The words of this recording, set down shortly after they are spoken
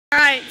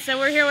Alright, so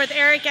we're here with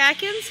Eric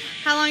Atkins.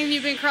 How long have you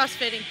been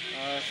CrossFitting?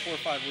 4 or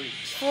 5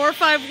 weeks. 4 or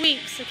 5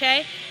 weeks,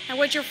 okay? And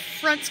what's your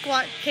front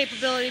squat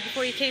capability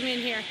before you came in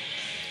here?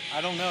 I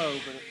don't know,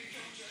 but...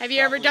 Have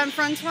you ever done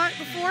front squat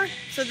before?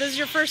 So this is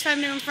your first time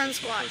doing front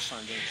squat? First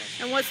time doing front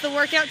squat. And what's the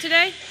workout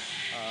today?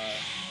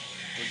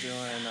 We're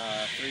doing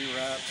 3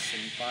 reps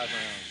and 5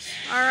 rounds.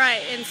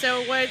 Alright, and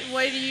so what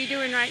are you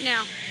doing right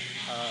now?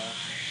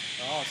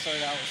 I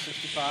started out with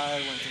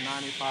 65, went to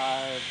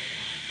 95,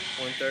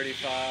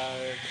 135,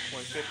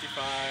 155,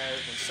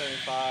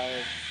 175.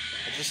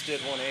 I just did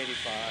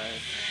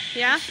 185.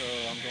 Yeah? So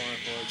I'm going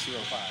for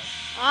 205.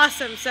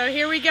 Awesome. So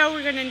here we go.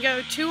 We're going to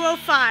go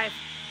 205.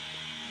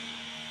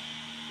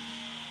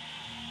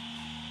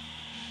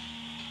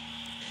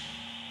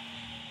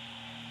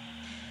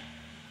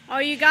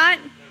 All you got?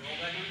 Roll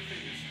back on your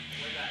fingers.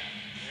 Way back.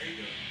 There you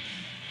go.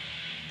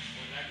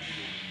 Roll back on your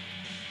knee.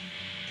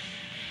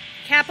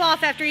 Cap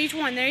off after each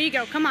one. There you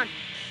go. Come on.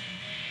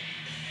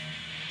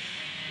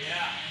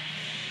 Yeah.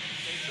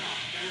 Stay strong.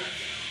 Good.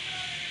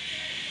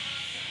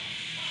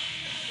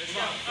 Let's go.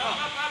 Up,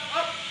 up, up,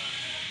 up.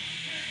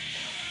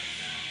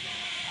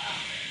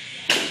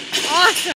 Awesome.